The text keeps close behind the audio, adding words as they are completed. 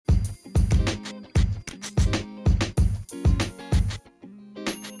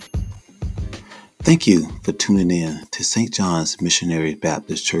Thank you for tuning in to St. John's Missionary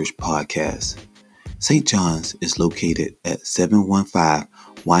Baptist Church podcast. St. John's is located at 715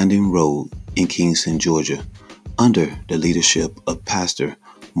 Winding Road in Kingston, Georgia, under the leadership of Pastor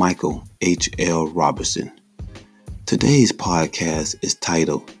Michael H.L. Robertson. Today's podcast is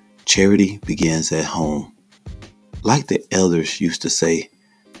titled Charity Begins at Home. Like the elders used to say,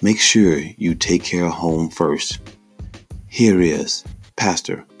 make sure you take care of home first. Here is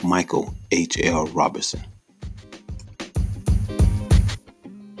Pastor Michael H.L. Robertson.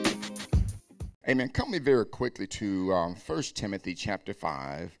 Amen. Come me very quickly to 1 Timothy chapter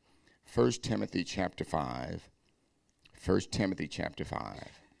 5. 1 Timothy chapter 5. 1 Timothy chapter 5.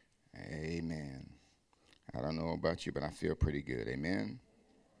 Amen. I don't know about you, but I feel pretty good. Amen.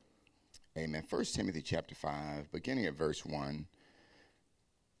 Amen. 1 Timothy chapter 5, beginning at verse 1.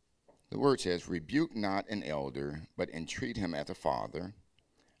 The word says, rebuke not an elder, but entreat him as a father,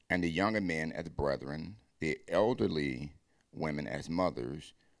 and the younger men as brethren, the elderly women as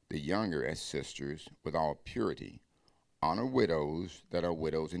mothers, the younger as sisters, with all purity. Honor widows that are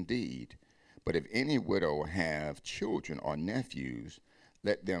widows indeed. But if any widow have children or nephews,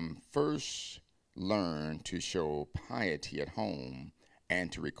 let them first learn to show piety at home and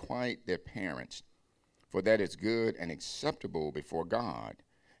to requite their parents, for that is good and acceptable before God.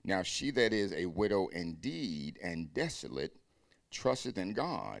 Now she that is a widow indeed and desolate trusteth in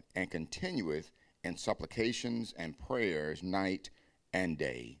God, and continueth in supplications and prayers night and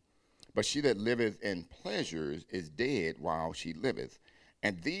day. But she that liveth in pleasures is dead while she liveth.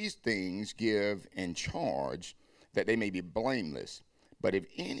 And these things give in charge, that they may be blameless. But if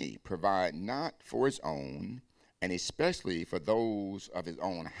any provide not for his own, and especially for those of his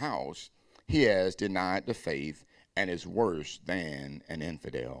own house, he has denied the faith, and is worse than an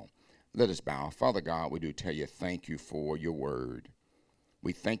infidel. Let us bow. Father God, we do tell you thank you for your word.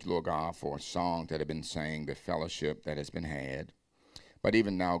 We thank you, Lord God, for songs that have been sang, the fellowship that has been had. But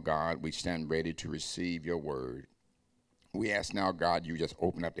even now, God, we stand ready to receive your word. We ask now, God, you just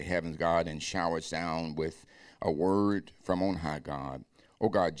open up the heavens, God, and shower us down with a word from on high, God. Oh,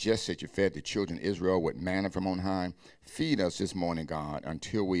 God, just as you fed the children of Israel with manna from on high, feed us this morning, God,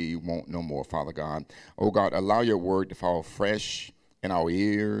 until we want no more, Father God. Oh, God, allow your word to fall fresh in our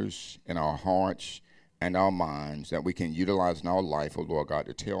ears, in our hearts, and our minds, that we can utilize in our life, oh, Lord God,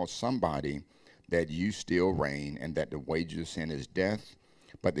 to tell somebody that you still reign and that the wages of sin is death,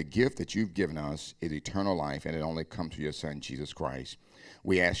 but the gift that you've given us is eternal life, and it only comes through your Son, Jesus Christ.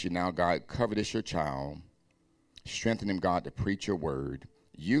 We ask you now, God, cover this your child. Strengthen him, God, to preach your word.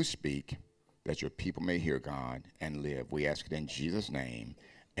 You speak, that your people may hear, God, and live. We ask it in Jesus' name.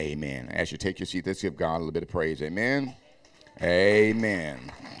 Amen. As you take your seat, let's give God a little bit of praise. Amen.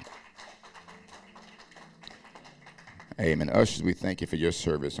 Amen. Amen. Ushers, we thank you for your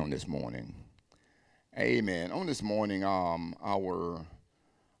service on this morning. Amen. On this morning, our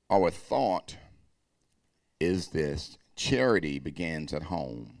thought is this: charity begins at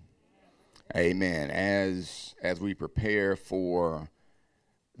home. Amen. As we prepare for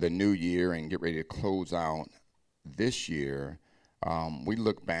the new year and get ready to close out this year, we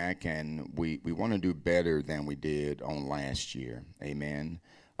look back and we want to do better than we did on last year. Amen.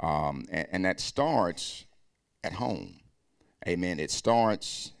 And that starts at home. Amen. It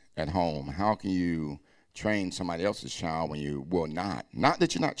starts at home. How can you train somebody else's child when you will not? Not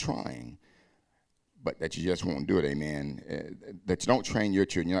that you're not trying, but that you just won't do it. Amen. That you don't train your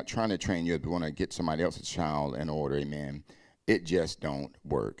children. You're not trying to train you. You want to get somebody else's child in order. Amen. It just don't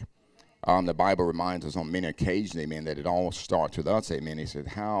work. The Bible reminds us on many occasions, amen, that it all starts with us. Amen. He said,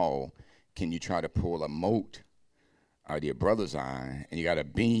 how can you try to pull a mote out of your brother's eye, and you got a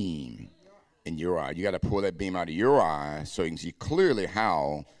beam in your eye? You got to pull that beam out of your eye so you can see clearly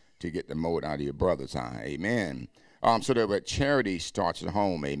how to get the mote out of your brother's eye. Amen. So that charity starts at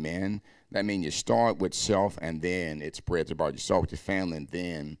home. Amen. That means you start with self, and then it spreads abroad. You start with your family, and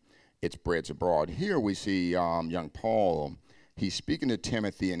then it spreads abroad. Here we see young Paul. He's speaking to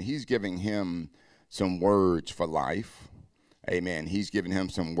Timothy, and he's giving him some words for life. Amen. He's giving him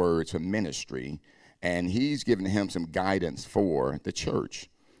some words for ministry, and he's giving him some guidance for the church.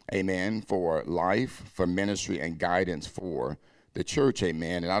 Amen. For life, for ministry, and guidance for the church.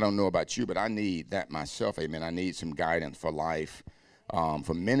 Amen. And I don't know about you, but I need that myself. Amen. I need some guidance for life,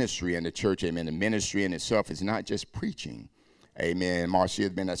 for ministry and the church. Amen. The ministry in itself is not just preaching. Amen. Marcia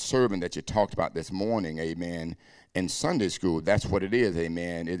has been that servant that you talked about this morning. Amen. In Sunday school, that's what it is,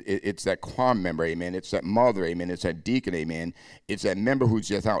 amen. It's that choir member, amen. It's that mother, amen. It's that deacon, amen. It's that member who's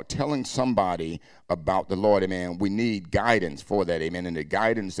just out telling somebody about the Lord, amen. We need guidance for that, amen. And the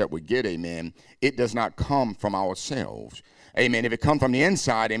guidance that we get, amen, it does not come from ourselves. Amen. If it comes from the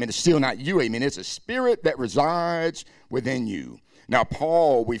inside, amen, it's still not you, amen. It's a spirit that resides within you. Now,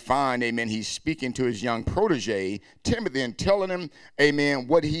 Paul, we find, amen, he's speaking to his young protege, Timothy, and telling him, amen,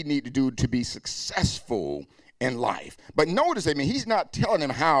 what he need to do to be successful in life. But notice, amen, he's not telling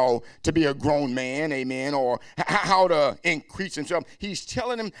him how to be a grown man, amen, or how to increase himself. He's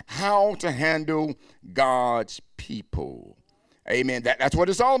telling him how to handle God's people. Amen. That's what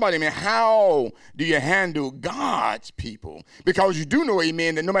it's all about, amen. How do you handle God's people? Because you do know,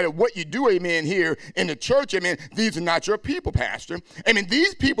 amen, that no matter what you do, amen, here in the church, amen, these are not your people, Pastor. Amen.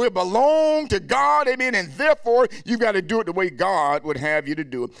 These people belong to God, amen, and therefore you've got to do it the way God would have you to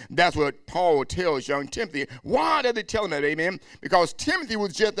do it. That's what Paul tells young Timothy. Why did they tell him that, amen? Because Timothy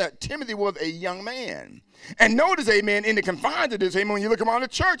was just that. Timothy was a young man. And notice, amen, in the confines of this, amen, when you look around the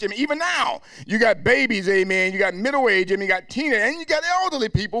church, amen, even now, you got babies, amen, you got middle age, amen, you got teenagers, and you got elderly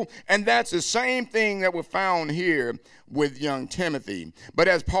people, and that's the same thing that we found here with young Timothy. But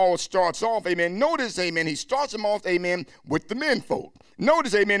as Paul starts off, amen, notice, amen, he starts him off, amen, with the men folk.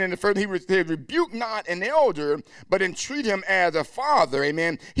 Notice, amen, in the first, he rebuke not an elder, but entreat him as a father,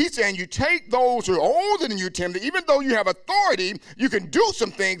 amen. He's saying you take those who are older than you, Timothy, even though you have authority, you can do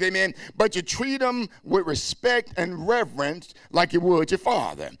some things, amen, but you treat them with respect and reverence like you would your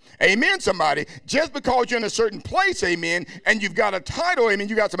father. Amen, somebody. Just because you're in a certain place, amen, and you've got a title, amen,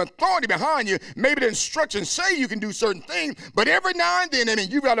 you got some authority behind you, maybe the instructions say you can do certain things, but every now and then, amen,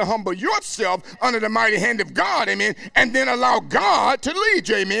 you've got to humble yourself under the mighty hand of God, amen, and then allow God to lead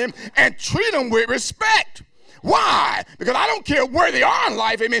you, amen, and treat them with respect. Why? Because I don't care where they are in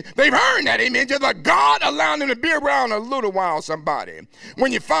life, amen. They've earned that, amen. Just like God allowing them to be around a little while, somebody.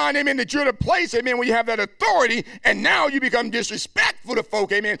 When you find, amen, that you're in a place, amen, where you have that authority, and now you become disrespectful to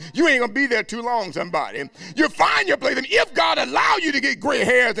folk, amen, you ain't going to be there too long, somebody. You find your place, and if God allow you to get gray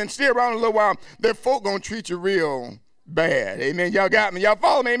hairs and stay around a little while, then folk going to treat you real bad. Amen. Y'all got me. Y'all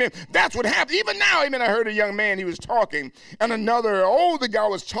follow me. Amen. That's what happened. Even now, amen, I heard a young man, he was talking, and another older guy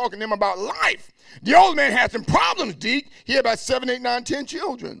was talking to him about life. The old man had some problems, Deke. He had about 7, 8, 9, 10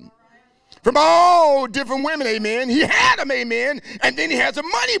 children. From all different women, amen. He had them, amen. And then he has a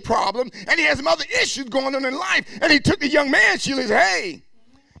money problem, and he has some other issues going on in life. And he took the young man, Sheila, and said, hey,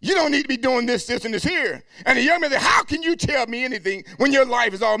 you don't need to be doing this, and this here. And the young man said, how can you tell me anything when your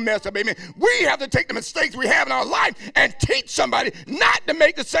life is all messed up, amen? We have to take the mistakes we have in our life and teach somebody not to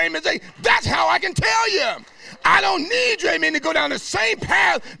make the same mistake. That's how I can tell you. I don't need you, amen, to go down the same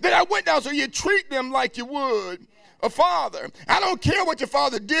path that I went down, so you treat them like you would a father. I don't care what your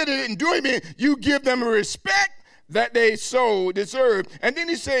father did or didn't do, amen. You give them a respect that they so deserve. And then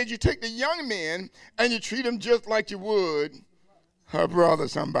he says you take the young men and you treat them just like you would her brother,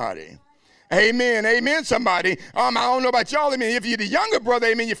 somebody. Amen, amen, somebody. I don't know about y'all, amen. If you're the younger brother,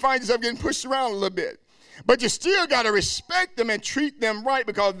 amen, you find yourself getting pushed around a little bit. But you still got to respect them and treat them right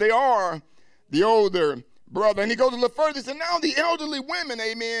because they are the older brother. And he goes a little further. He said, now the elderly women,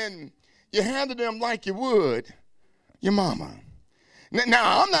 amen, you handle them like you would your mama.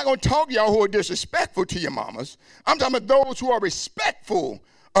 Now, I'm not going to talk to y'all who are disrespectful to your mamas. I'm talking about those who are respectful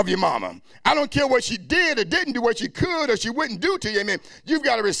of your mama. I don't care what she did or didn't do, what she could or she wouldn't do to you, amen. You've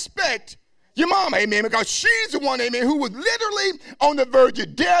got to respect your mama, amen, because she's the one, amen, who was literally on the verge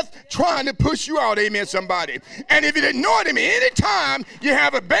of death trying to push you out, amen, somebody. And if you didn't know it, amen, anytime you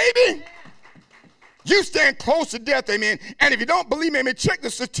have a baby, you stand close to death, amen. And if you don't believe me, amen, check the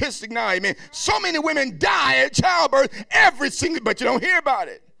statistic now, amen. So many women die at childbirth but you don't hear about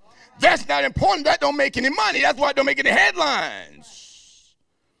it. That's not important. That don't make any money. That's why it don't make any headlines.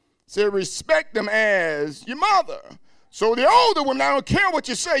 So respect them as your mother. So the older women, I don't care what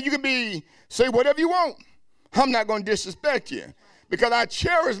you say. You can say whatever you want. I'm not going to disrespect you because I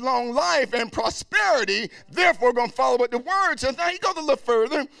cherish long life and prosperity. Therefore, going to follow what the word says. Now he goes a little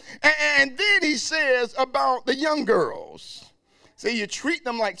further, and then he says about the young girls. Say you treat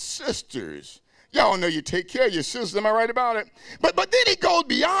them like sisters. Y'all know you take care of your sisters. Am I right about it? But then he goes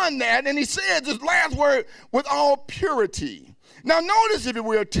beyond that, and he says this last word, with all purity. Now notice, if you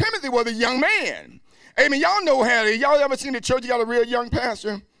will, Timothy was a young man. Amen. Y'all know how y'all ever seen the church? You got a real young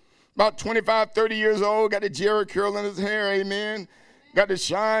pastor, about 25, 30 years old, got the Jerry curl in his hair, amen. Got the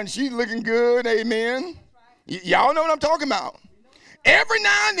shine. She's looking good, amen. Y'all know what I'm talking about. Every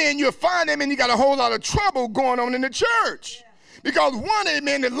now and then you'll find him and you got a whole lot of trouble going on in the church. Because one,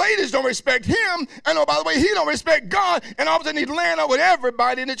 amen, the ladies don't respect him, and oh, by the way, he don't respect God, and all of a sudden he's laying up with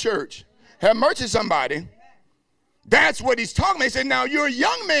everybody in the church. Have mercy, somebody. That's what he's talking about. He said, now you're a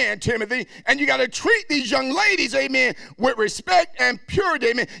young man, Timothy, and you got to treat these young ladies, amen, with respect and purity,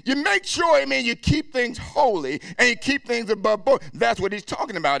 amen. You make sure, amen, you keep things holy and you keep things above board. That's what he's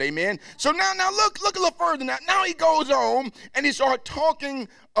talking about, amen. So now look a little further. Now he goes on and he starts talking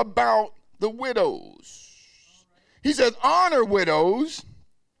about the widows. He says, honor widows,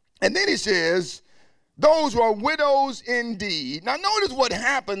 and then he says, those who are widows indeed. Now notice what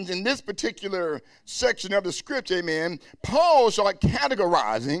happens in this particular section of the scripture, amen. Paul starts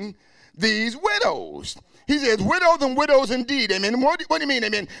categorizing these widows. He says, widows and widows indeed, amen. What do you mean,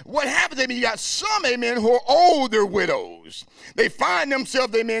 amen? What happens, amen, you got some, amen, who are older widows. They find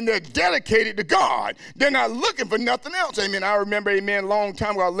themselves, amen, they're dedicated to God. They're not looking for nothing else, amen. I remember, amen, a long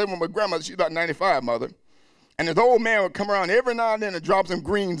time ago, I was living with my grandmother. She's about 95, mother. And this old man would come around every now and then and drop some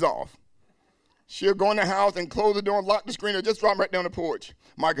greens off. She'll go in the house and close the door and lock the screen or just drop them right down the porch.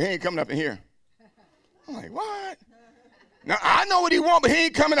 Michael, he ain't coming up in here. I'm like, what? Now, I know what he wants, but he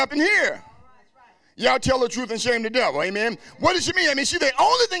ain't coming up in here. Y'all tell the truth and shame the devil, amen. What does she mean? I mean, the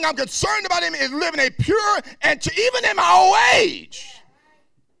only thing I'm concerned about him is living a pure and even in my old age.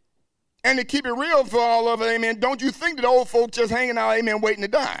 And to keep it real for all of it, amen, don't you think that old folks just hanging out, amen, waiting to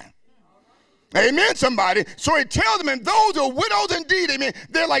die? Amen, somebody. So he tells them, and those are widows indeed, amen.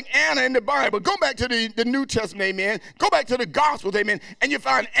 They're like Anna in the Bible. Go back to the New Testament, amen. Go back to the Gospels, amen. And you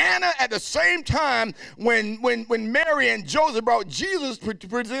find Anna at the same time when Mary and Joseph brought Jesus to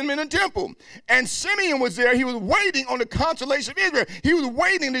present him in the temple. And Simeon was there. He was waiting on the consolation of Israel. He was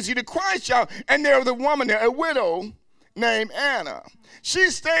waiting to see the Christ child. And there was a woman there, a widow named Anna.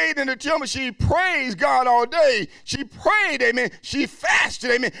 She stayed in the temple. She praised God all day. She prayed, amen. She fasted,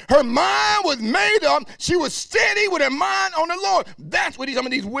 amen. Her mind was made up. She was steady with her mind on the Lord. That's what some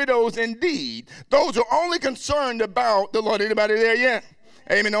of these widows indeed. Those are only concerned about the Lord. Anybody there yet?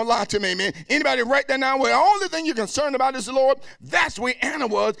 Amen. Don't lie to me, amen. Anybody right there now where the only thing you're concerned about is the Lord? That's where Anna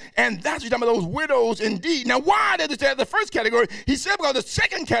was, and that's what some of those widows indeed. Now, why does it say the first category? He said because the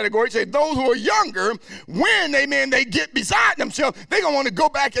second category said those who are younger, when, amen, they get beside themselves, they're going to want to go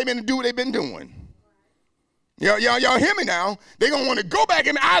back, amen, and do what they've been doing. Y'all hear me now? They're going to want to go back,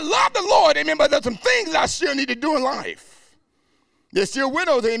 amen. I love the Lord, amen, but there's some things that I still need to do in life. They're still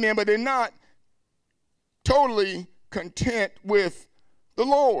widows, amen, but they're not totally content with the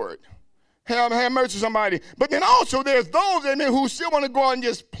Lord. Have mercy, somebody. But then also there's those, amen, who still want to go out and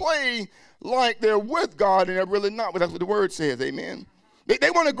just play like they're with God and they're really not. But that's what the word says, amen. They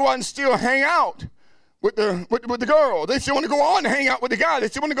want to go out and still hang out with the girl. They still want to go on and hang out with the guy. They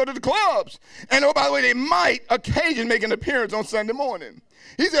still want to go to the clubs. And oh, by the way, they might occasionally make an appearance on Sunday morning.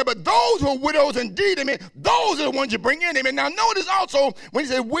 He said, but those who are widows indeed, amen, those are the ones you bring in, amen. Now notice also, when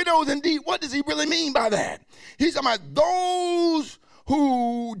he said widows indeed, what does he really mean by that? He's talking about those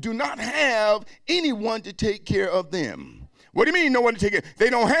who do not have anyone to take care of them. What do you mean no one to take care? They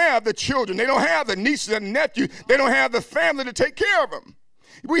don't have the children. They don't have the nieces and nephews. They don't have the family to take care of them.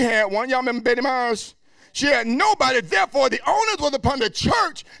 We had one. Y'all remember Betty Myers? She had nobody. Therefore, the onus was upon the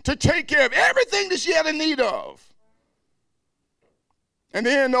church to take care of everything that she had a need of. And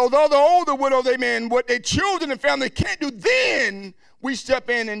then, although the older widows, amen, what their children and family can't do, then we step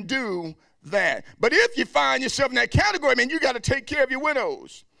in and do that. But if you find yourself in that category, man, you got to take care of your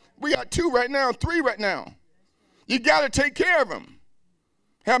widows. We got 2 right now, 3 right now. You got to take care of them.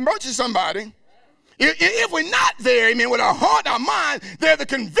 Have mercy, somebody. If we're not there, amen, with our heart, our mind, there's a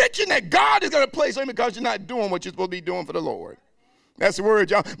conviction that God is going to place on you because you're not doing what you're supposed to be doing for the Lord. That's the word,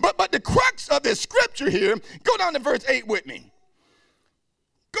 y'all. But the crux of this scripture here, go down to verse 8 with me.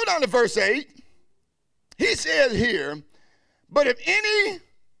 Go down to verse 8. He says here, but if any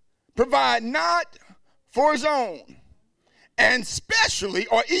provide not for his own, and especially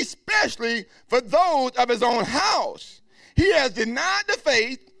for those of his own house, he has denied the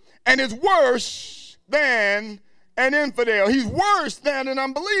faith and is worse than an infidel. He's worse than an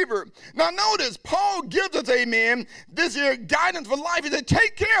unbeliever. Now notice, Paul gives us, amen, this here guidance for life. He said,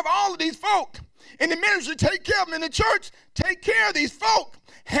 take care of all of these folk. In the ministry, take care of them. In the church, take care of these folk.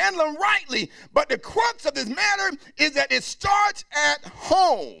 Handle them rightly. But the crux of this matter is that it starts at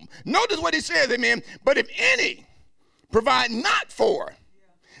home. Notice what he says, amen. But if any provide not for,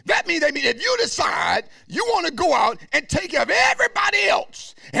 that means, if you decide you want to go out and take care of everybody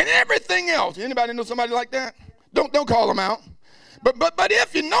else and everything else. Anybody know somebody like that? Don't call them out. But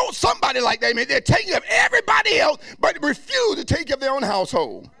if you know somebody like that, they're taking care of everybody else, but refuse to take care of their own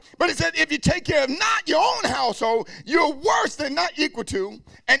household. But it said, if you take care of not your own household, you're worse than not equal to,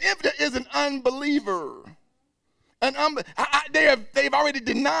 and if there is an unbeliever. And they've already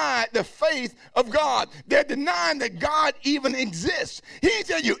denied the faith of God. They're denying that God even exists. He ain't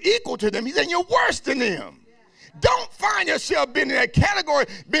saying you're equal to them. He's saying you're worse than them. Don't find yourself being in that category,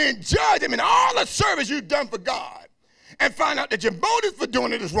 being judged. I mean, all the service you've done for God, and find out that your motive for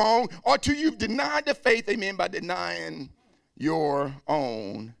doing it is wrong, or till you've denied the faith, amen, by denying your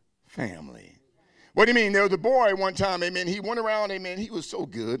own family. What do you mean? There was a boy one time, amen, he went around, amen, he was so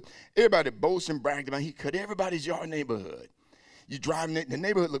good. Everybody boasted and bragged about him. He cut everybody's yard neighborhood. You driving it, the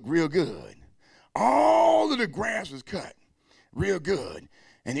neighborhood looked real good. All of the grass was cut real good.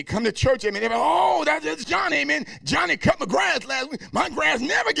 And he come to church, amen, everybody, oh, that's Johnny, amen. Johnny cut my grass last week. My grass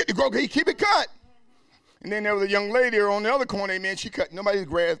never get to grow because he keep it cut. And then there was a young lady on the other corner, amen, she cut nobody's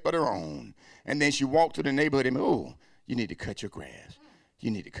grass but her own. And then she walked to the neighborhood, amen, oh, you need to cut your grass. You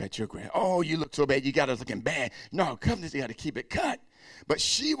need to cut your grass. Oh, you look so bad. You got us looking bad. No, covenants, you got to keep it cut. But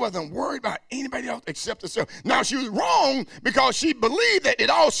she wasn't worried about anybody else except herself. Now, she was wrong because she believed that it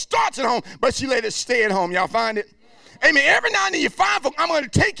all starts at home, but she let it stay at home. Y'all find it? Amen. Every now and then you find, I'm going to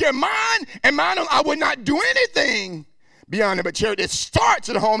take care of mine, and mine, I would not do anything beyond it. But church, it starts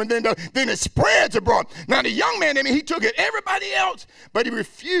at home, and then it spreads abroad. Now, the young man, I mean, he took it everybody else, but he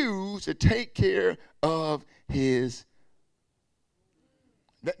refused to take care of his.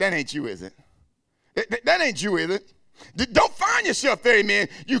 That ain't you, is it? That ain't you, is it? Don't find yourself there, amen.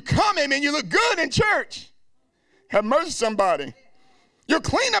 You come, amen, you look good in church. Have mercy, somebody. You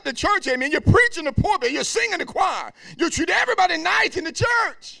clean up the church, amen. You're preaching the pulpit. You're singing the choir. You treat everybody nice in the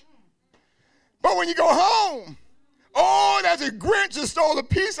church. But when you go home, oh, that's a Grinch that stole a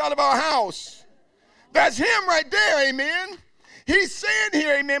piece out of our house. That's him right there, amen. He's saying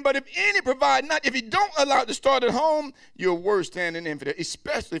here, amen, but if any provide not, if you don't allow it to start at home, you're worse than an infidel,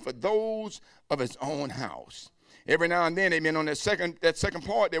 especially for those of his own house. Every now and then, amen, on that second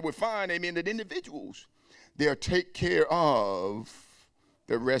part that we find, amen, that individuals, they'll take care of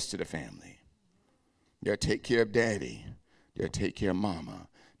the rest of the family. They'll take care of daddy. They'll take care of mama.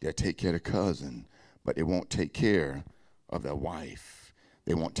 They'll take care of the cousin, but they won't take care of their wife.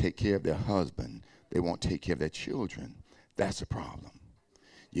 They won't take care of their husband. They won't take care of their children. That's a problem.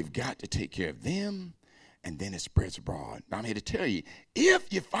 You've got to take care of them, and then it spreads abroad. Now, I'm here to tell you,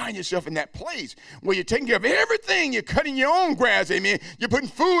 if you find yourself in that place where you're taking care of everything, you're cutting your own grass, amen, you're putting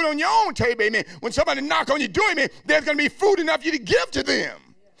food on your own table, amen, when somebody knock on your door, amen, there's going to be food enough for you to give to them.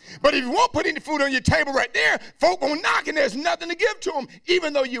 But if you won't put any food on your table right there, folk will knock and there's nothing to give to them,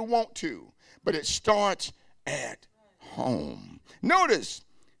 even though you want to. But it starts at home. Notice,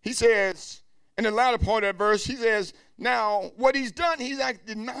 he says, in the latter part of that verse, he says, now, what he's done, he's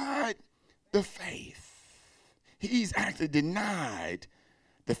actually denied the faith. He's actually denied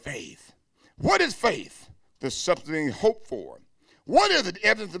the faith. What is faith? The something hoped for. What is it? The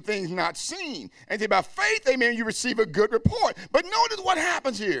evidence of things not seen. And by faith, amen, you receive a good report. But notice what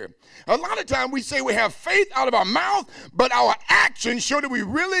happens here. A lot of times we say we have faith out of our mouth, but our actions show that we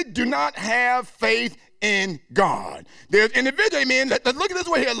really do not have faith in God. There's individuals, amen, let's look at this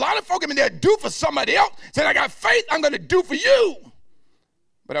way here. A lot of folk, amen, they'll do for somebody else. Saying, I got faith, I'm going to do for you.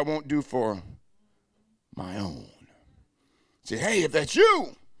 But I won't do for my own. Say, hey, if that's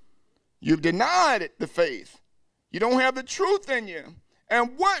you, you've denied it, the faith. You don't have the truth in you.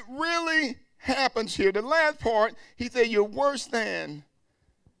 And what really happens here, the last part, he said, you're worse than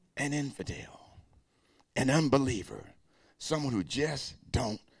an infidel, an unbeliever, someone who just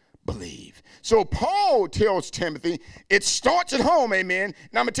don't believe. So Paul tells Timothy, it starts at home, amen.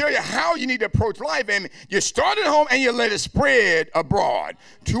 Now I'm going to tell you how you need to approach life, amen. You start at home and you let it spread abroad.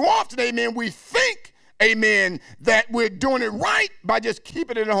 Too often, amen, we think, amen, that we're doing it right by just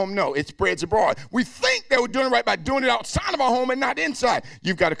keeping it at home. No, it spreads abroad. We think that we're doing it right by doing it outside of our home and not inside.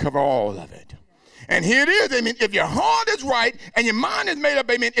 You've got to cover all of it. And here it is, amen, if your heart is right and your mind is made up,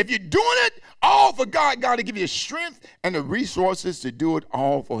 amen, if you're doing it all for God, God will give you strength and the resources to do it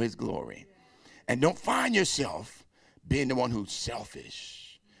all for his glory. And don't find yourself being the one who's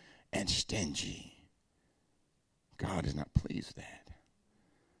selfish and stingy. God is not pleased with that.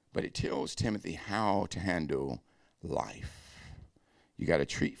 But it tells Timothy how to handle life. You got to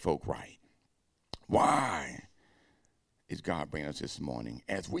treat folk right. Why is God bringing us this morning?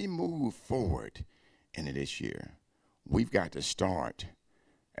 As we move forward into this year, we've got to start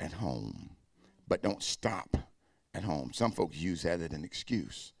at home, but don't stop at home. Some folks use that as an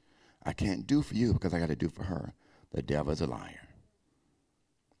excuse. I can't do for you because I got to do for her. The devil is a liar.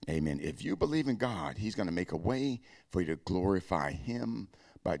 Amen. If you believe in God, he's going to make a way for you to glorify him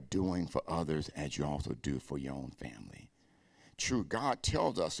by doing for others as you also do for your own family. True, God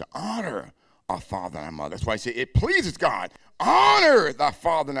tells us to honor our father and our mother. That's why I say it pleases God. Honor thy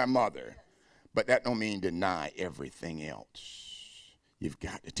father and thy mother. But that don't mean deny everything else. You've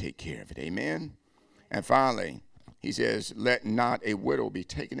got to take care of it. Amen. And finally, he says, let not a widow be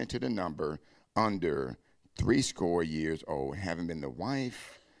taken into the number under 80 years old, having been the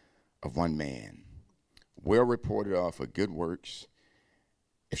wife of one man, well reported of for good works,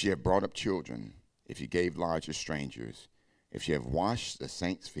 if she have brought up children, if she gave lodge to strangers, if she have washed the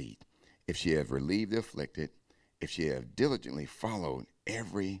saints' feet, if she have relieved the afflicted, if she have diligently followed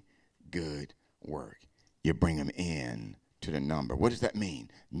every good work. You bring them in to the number. What does that mean?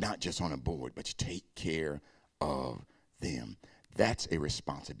 Not just on a board, but you take care of them. That's a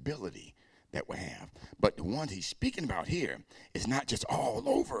responsibility that we have. But the ones he's speaking about here is not just all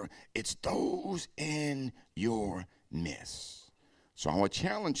over. It's those in your midst. So our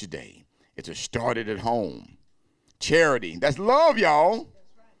challenge today is to start it at home. Charity, that's love, y'all.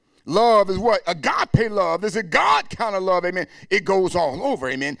 Love is what? Agape love. It's a God kind of love, amen. It goes all over,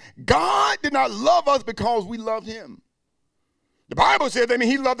 amen. God did not love us because we loved him. The Bible says, amen,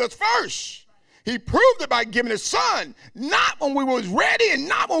 he loved us first. He proved it by giving his son, not when we was ready and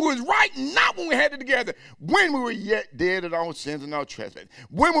not when we was right, and not when we had it together, when we were yet dead in our sins and our trespasses.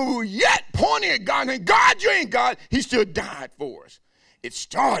 When we were yet pointing at God and saying, God, you ain't God, he still died for us. It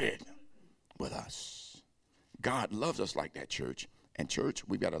started with us. God loves us like that, church. And church,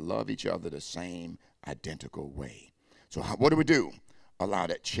 we've got to love each other the same identical way. So what do? Allow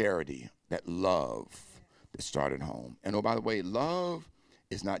that charity, that love to start at home. And oh, by the way, love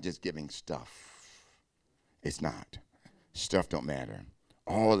is not just giving stuff. It's not. Stuff don't matter.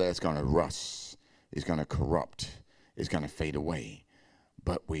 All that's going to rust. It's going to corrupt. It's going to fade away.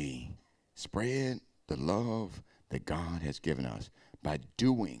 But we spread the love that God has given us by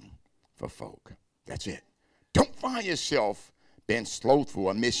doing for folk. That's it. Don't find yourself being slothful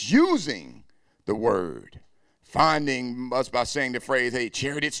or misusing the word. Finding us by saying the phrase, hey,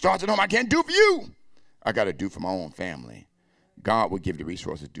 charity, it starts at home. I can't do for you. I got to do for my own family. God will give you the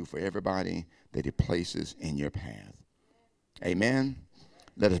resources to do for everybody that he places in your path. Amen.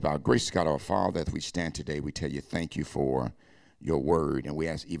 Let us bow. Gracious God, our Father, as we stand today, we tell you thank you for your word. And we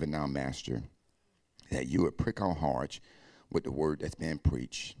ask even now, Master, that you would prick our hearts with the word that's been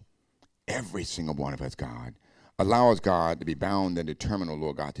preached. Every single one of us, God. Allow us, God, to be bound and determined, oh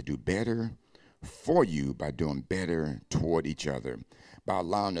Lord God, to do better for you by doing better toward each other, by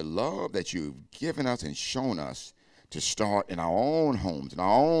allowing the love that you've given us and shown us to start in our own homes, in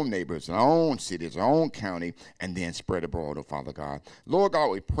our own neighborhoods, in our own cities, our own county, and then spread abroad, oh Father God. Lord God,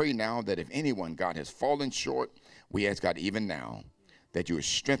 we pray now that if anyone, God, has fallen short, we ask, God, even now, that you would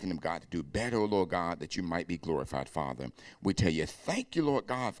strengthen them, God, to do better, oh Lord God, that you might be glorified, Father. We tell you, thank you, Lord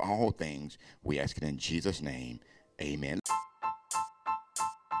God, for all things. We ask it in Jesus' name. Amen.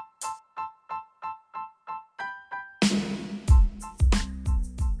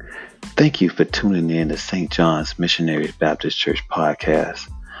 Thank you for tuning in to St. John's Missionary Baptist Church podcast.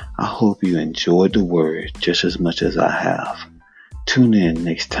 I hope you enjoyed the word just as much as I have. Tune in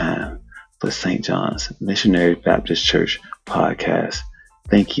next time for St. John's Missionary Baptist Church podcast.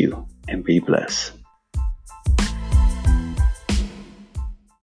 Thank you and be blessed.